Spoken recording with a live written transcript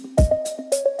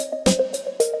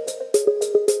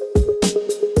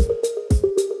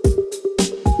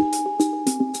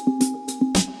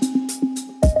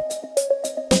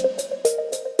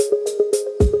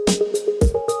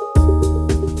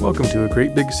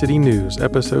Great Big City News,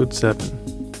 Episode 7.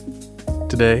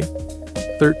 Today,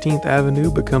 13th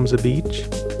Avenue becomes a beach,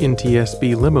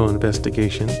 NTSB Limo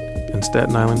investigation, and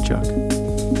Staten Island Chuck.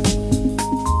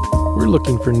 We're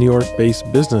looking for New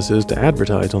York-based businesses to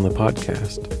advertise on the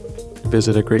podcast.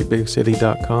 Visit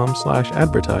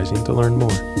agreatbigcity.com/advertising to learn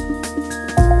more.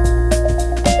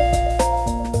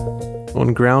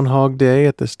 On Groundhog Day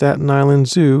at the Staten Island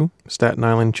Zoo, Staten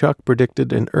Island Chuck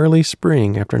predicted an early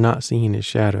spring after not seeing his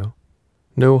shadow.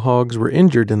 No hogs were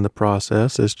injured in the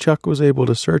process, as Chuck was able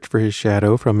to search for his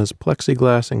shadow from his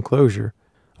plexiglass enclosure,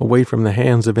 away from the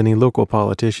hands of any local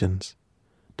politicians.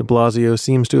 De Blasio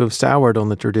seems to have soured on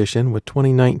the tradition, with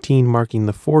 2019 marking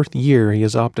the fourth year he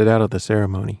has opted out of the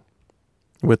ceremony.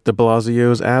 With de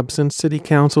Blasio's absence, City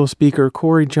Council Speaker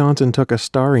Corey Johnson took a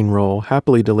starring role,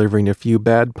 happily delivering a few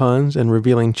bad puns and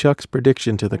revealing Chuck's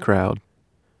prediction to the crowd.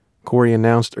 Corey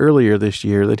announced earlier this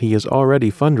year that he is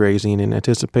already fundraising in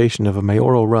anticipation of a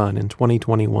mayoral run in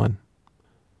 2021.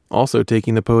 Also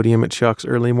taking the podium at Chuck's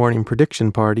early morning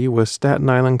prediction party was Staten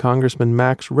Island Congressman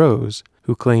Max Rose,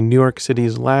 who claimed New York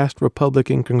City's last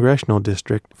Republican congressional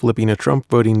district, flipping a Trump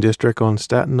voting district on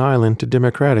Staten Island to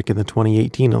Democratic in the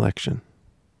 2018 election.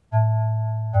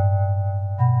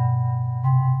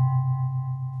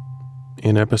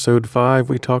 In Episode 5,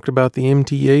 we talked about the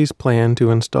MTA's plan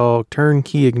to install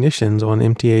turnkey ignitions on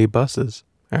MTA buses,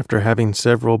 after having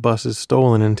several buses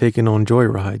stolen and taken on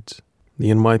joyrides. The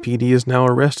NYPD has now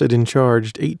arrested and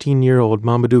charged 18-year-old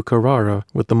Mamadou Carrara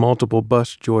with the multiple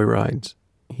bus joyrides.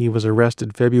 He was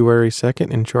arrested February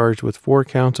 2nd and charged with 4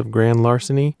 counts of grand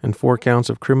larceny and 4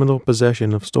 counts of criminal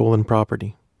possession of stolen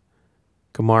property.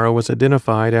 Camaro was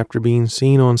identified after being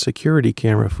seen on security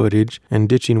camera footage and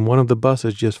ditching one of the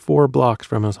buses just 4 blocks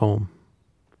from his home.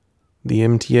 The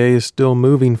MTA is still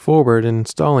moving forward and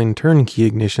installing turnkey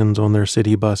ignitions on their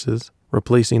city buses,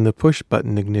 replacing the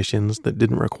push-button ignitions that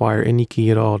didn't require any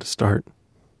key at all to start.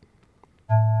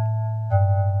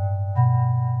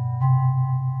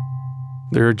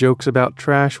 There are jokes about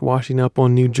trash washing up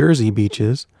on New Jersey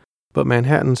beaches, but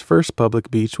Manhattan's first public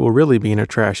beach will really be in a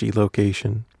trashy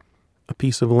location. A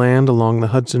piece of land along the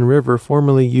Hudson River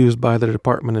formerly used by the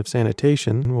Department of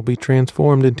Sanitation will be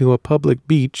transformed into a public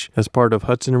beach as part of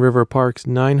Hudson River Park's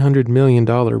 $900 million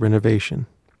renovation.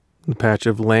 The patch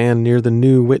of land near the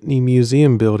new Whitney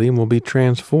Museum building will be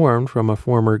transformed from a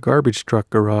former garbage truck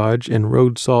garage and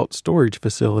road salt storage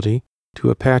facility to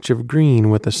a patch of green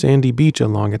with a sandy beach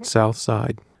along its south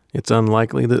side. It's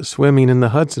unlikely that swimming in the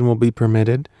Hudson will be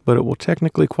permitted, but it will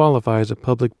technically qualify as a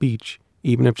public beach,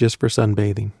 even if just for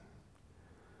sunbathing.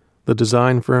 The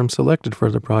design firm selected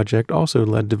for the project also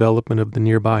led development of the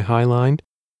nearby Highline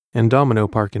and Domino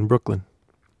Park in Brooklyn.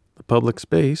 The public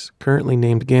space, currently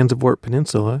named Gansevoort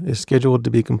Peninsula, is scheduled to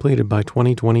be completed by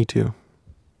 2022.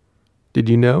 Did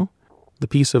you know? The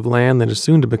piece of land that is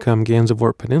soon to become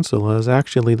Gansevoort Peninsula is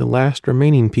actually the last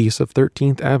remaining piece of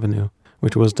 13th Avenue,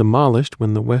 which was demolished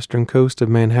when the western coast of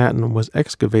Manhattan was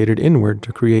excavated inward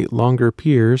to create longer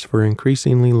piers for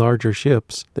increasingly larger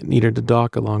ships that needed to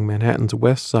dock along Manhattan's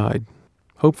west side.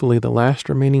 Hopefully, the last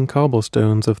remaining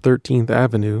cobblestones of 13th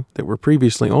Avenue that were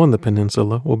previously on the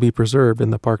peninsula will be preserved in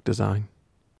the park design.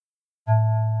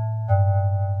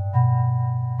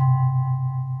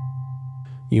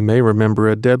 You may remember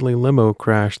a deadly limo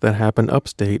crash that happened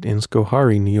upstate in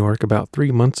Schoharie, New York about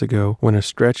 3 months ago when a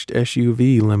stretched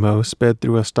SUV limo sped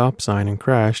through a stop sign and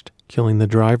crashed, killing the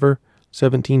driver,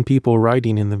 17 people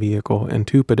riding in the vehicle, and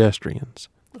 2 pedestrians.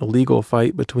 A legal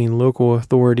fight between local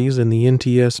authorities and the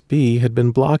NTSB had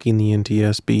been blocking the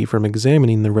NTSB from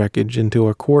examining the wreckage until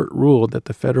a court ruled that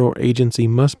the federal agency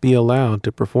must be allowed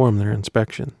to perform their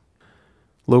inspection.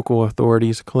 Local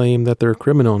authorities claim that their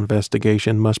criminal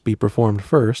investigation must be performed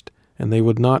first, and they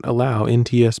would not allow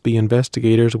NTSB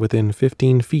investigators within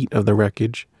 15 feet of the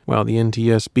wreckage, while the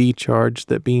NTSB charged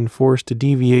that being forced to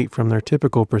deviate from their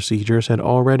typical procedures had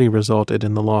already resulted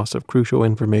in the loss of crucial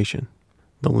information.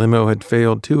 The limo had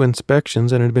failed 2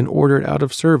 inspections and had been ordered out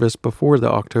of service before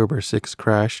the October 6th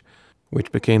crash,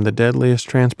 which became the deadliest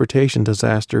transportation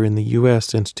disaster in the U.S.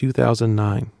 since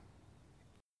 2009.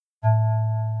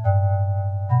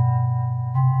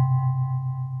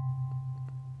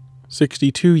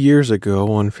 "62 years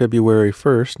ago, on February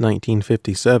 1st,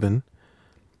 1957,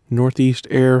 Northeast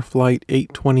Air Flight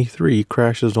 823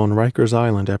 crashes on Rikers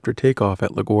Island after takeoff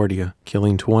at LaGuardia,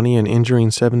 killing 20 and injuring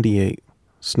 78.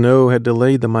 Snow had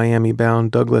delayed the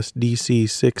Miami-bound Douglas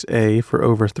DC-6A for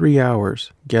over 3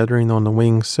 hours, gathering on the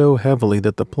wing so heavily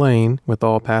that the plane, with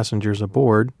all passengers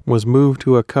aboard, was moved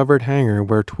to a covered hangar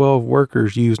where 12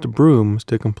 workers used brooms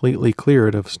to completely clear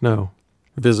it of snow.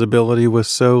 Visibility was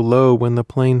so low when the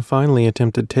plane finally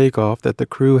attempted takeoff that the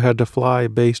crew had to fly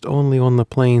based only on the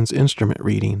plane's instrument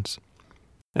readings.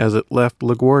 As it left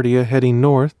LaGuardia heading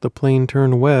north, the plane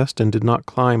turned west and did not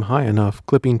climb high enough,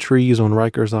 clipping trees on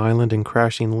Rikers Island and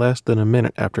crashing less than a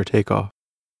minute after takeoff.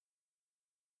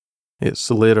 It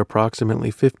slid approximately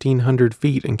 1,500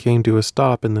 feet and came to a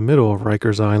stop in the middle of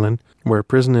Rikers Island, where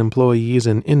prison employees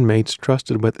and inmates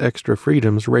trusted with extra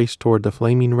freedoms raced toward the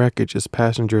flaming wreckage as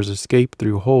passengers escaped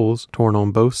through holes torn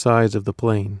on both sides of the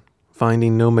plane.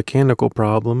 Finding no mechanical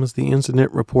problems, the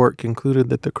incident report concluded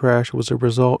that the crash was a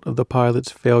result of the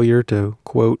pilot's failure to,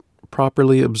 quote,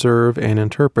 properly observe and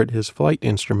interpret his flight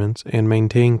instruments and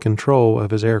maintain control of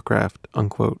his aircraft,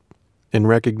 unquote. In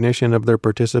recognition of their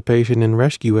participation in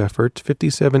rescue efforts,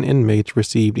 57 inmates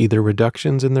received either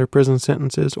reductions in their prison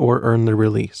sentences or earned their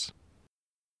release.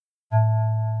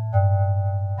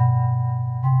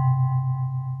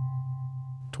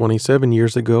 "27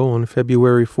 years ago, on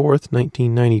February 4th,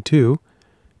 1992,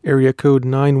 Area Code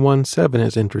 917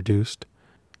 is introduced.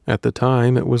 At the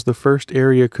time, it was the first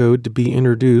area code to be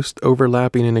introduced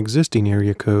overlapping an existing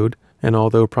area code, and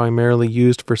although primarily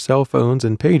used for cell phones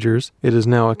and pagers, it is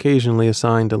now occasionally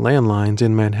assigned to landlines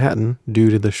in Manhattan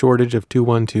due to the shortage of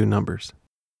 212 numbers.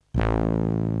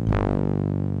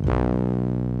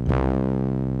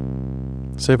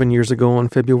 7 years ago, on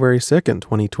February 2nd,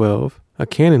 2012, a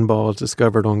cannonball is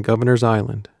discovered on Governor's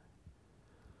Island.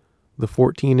 The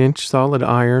 14-inch solid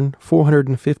iron,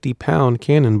 450-pound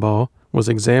cannonball was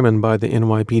examined by the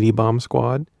NYPD bomb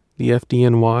squad, the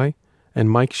FDNY, and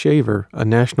Mike Shaver, a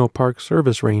National Park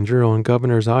Service ranger on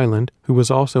Governor's Island who was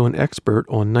also an expert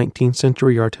on 19th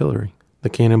century artillery. The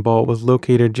cannonball was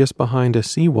located just behind a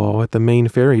seawall at the main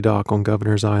ferry dock on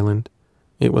Governor's Island.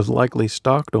 It was likely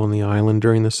stocked on the island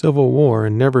during the Civil War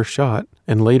and never shot,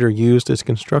 and later used as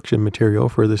construction material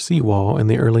for the seawall in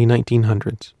the early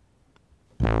 1900s.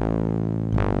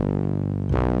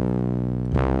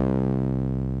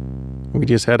 We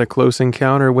just had a close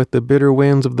encounter with the bitter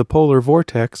winds of the polar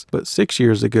vortex, but 6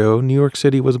 years ago, New York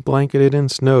City was blanketed in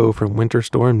snow from Winter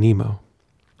Storm Nemo.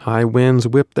 High winds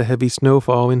whipped the heavy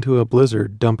snowfall into a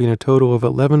blizzard, dumping a total of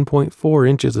 11.4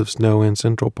 inches of snow in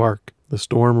Central Park. The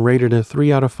storm rated a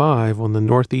 3 out of 5 on the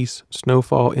Northeast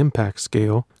Snowfall Impact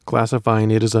Scale, classifying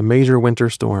it as a major winter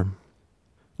storm.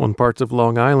 On parts of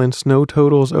Long Island, snow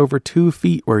totals over 2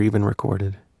 feet were even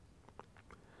recorded.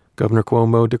 Governor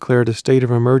Cuomo declared a state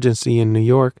of emergency in New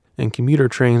York, and commuter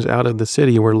trains out of the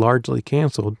city were largely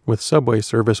canceled, with subway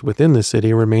service within the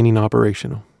city remaining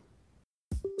operational.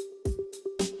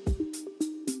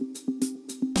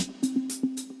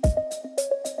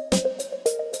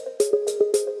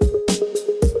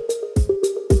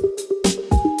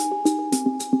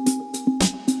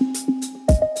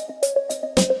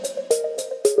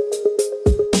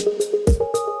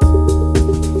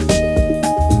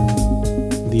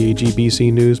 The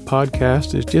AGBC News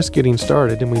podcast is just getting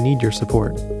started and we need your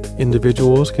support.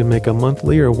 Individuals can make a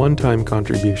monthly or one-time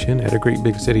contribution at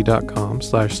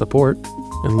agreatbigcity.com/support,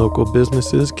 and local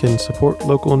businesses can support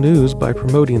local news by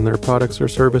promoting their products or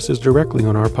services directly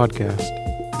on our podcast.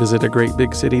 Visit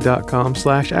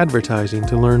agreatbigcity.com/advertising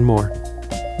to learn more.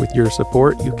 With your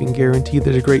support, you can guarantee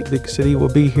that A Great Big City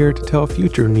will be here to tell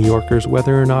future New Yorkers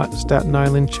whether or not Staten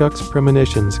Island Chuck's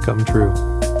premonitions come true.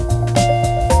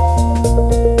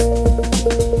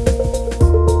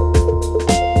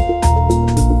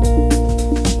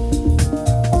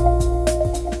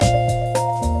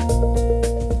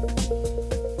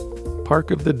 Park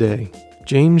of the Day,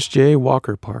 James J.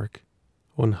 Walker Park,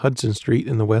 on Hudson Street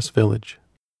in the West Village.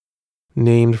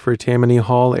 Named for Tammany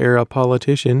Hall-era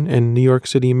politician and New York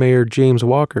City Mayor James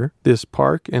Walker, this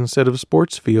park and set of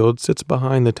sports fields sits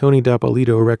behind the Tony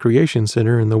D'Appolito Recreation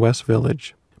Center in the West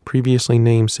Village, previously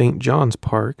named St. John's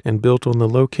Park and built on the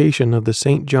location of the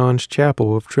St. John's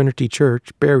Chapel of Trinity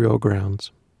Church burial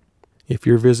grounds. If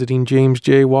you're visiting James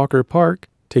J. Walker Park,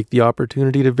 take the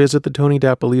opportunity to visit the Tony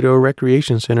D'Appolito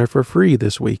Recreation Center for free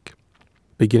this week.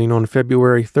 Beginning on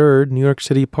February 3rd, New York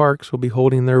City Parks will be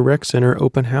holding their Rec Center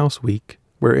Open House Week,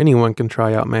 where anyone can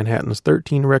try out Manhattan's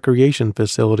 13 recreation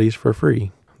facilities for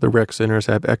free. The rec centers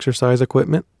have exercise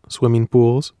equipment, swimming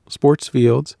pools, sports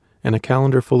fields, and a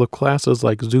calendar full of classes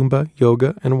like Zumba,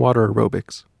 yoga, and water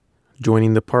aerobics.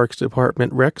 Joining the Parks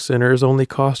Department rec centers only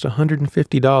costs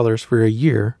 $150 for a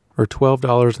year, or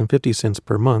 $12.50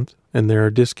 per month, and there are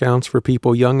discounts for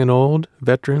people young and old,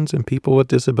 veterans, and people with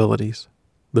disabilities.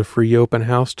 The free open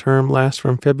house term lasts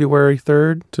from February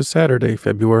 3rd to Saturday,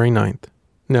 February 9th.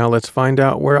 Now let's find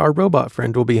out where our robot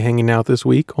friend will be hanging out this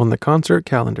week on the concert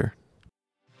calendar.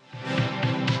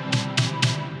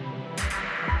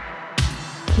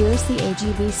 Here's the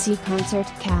AGBC concert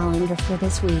calendar for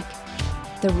this week.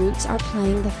 The Roots are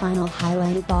playing the final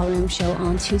Highland Ballroom show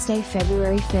on Tuesday,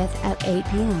 February 5th at 8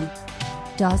 p.m.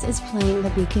 Dawes is playing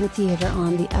the Beacon Theatre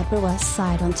on the Upper West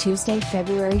Side on Tuesday,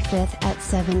 February 5th at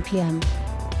 7 p.m.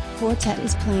 Quartet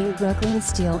is playing Brooklyn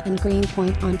Steel and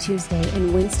Greenpoint on Tuesday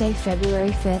and Wednesday,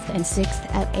 February 5th and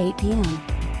 6th at 8 p.m.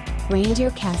 Reindeer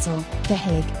Castle, The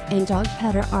Hague, and Dog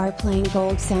Petter are playing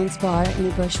Gold Sounds Bar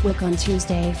in Bushwick on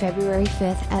Tuesday, February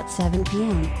 5th at 7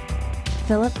 p.m.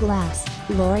 Philip Glass,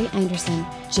 Laurie Anderson,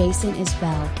 Jason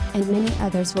Isbell, and many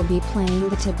others will be playing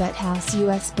the Tibet House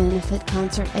U.S. Benefit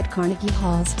Concert at Carnegie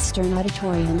Hall's Stern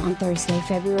Auditorium on Thursday,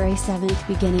 February 7th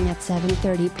beginning at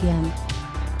 7:30 p.m.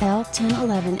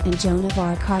 L1011 and Joan of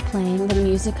Arc are playing the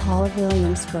Music Hall of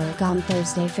Williamsburg on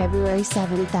Thursday, February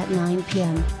 7th at 9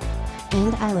 p.m.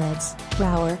 And Eyelids,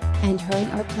 Brower, and Hurd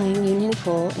are playing Union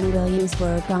Pool in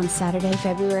Williamsburg on Saturday,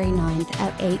 February 9th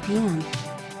at 8 p.m.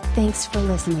 Thanks for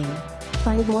listening.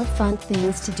 Find more fun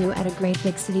things to do at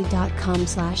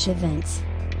agreatbigcity.com/events.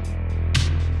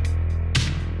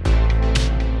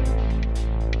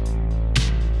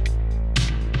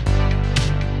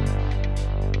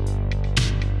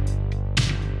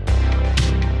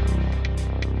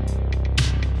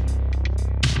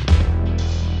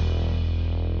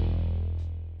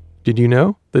 Did you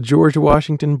know? The George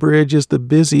Washington Bridge is the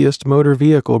busiest motor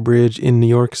vehicle bridge in New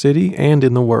York City and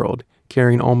in the world,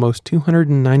 carrying almost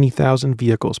 290,000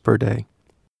 vehicles per day.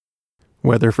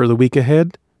 Weather for the week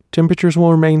ahead: temperatures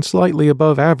will remain slightly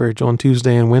above average on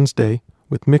Tuesday and Wednesday,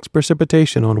 with mixed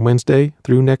precipitation on Wednesday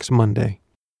through next Monday.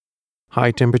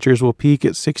 High temperatures will peak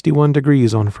at 61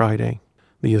 degrees on Friday.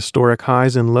 The historic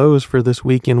highs and lows for this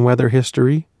week in weather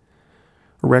history: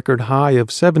 a record high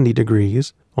of 70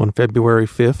 degrees on February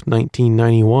 5th,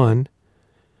 1991,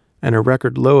 and a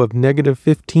record low of negative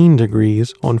 15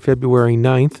 degrees on February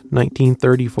 9th,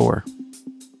 1934.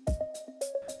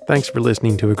 Thanks for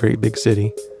listening to A Great Big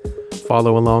City.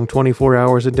 Follow along 24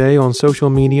 hours a day on social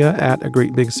media at A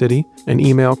Great Big City and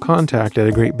email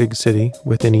contact@agreatbigcity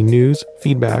with any news,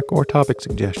 feedback, or topic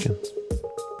suggestions.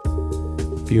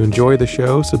 If you enjoy the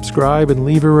show, subscribe and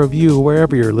leave a review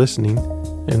wherever you're listening,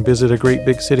 and visit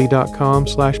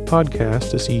agreatbigcity.com/podcast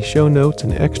to see show notes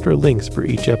and extra links for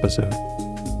each episode.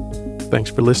 Thanks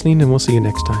for listening, and we'll see you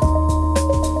next time.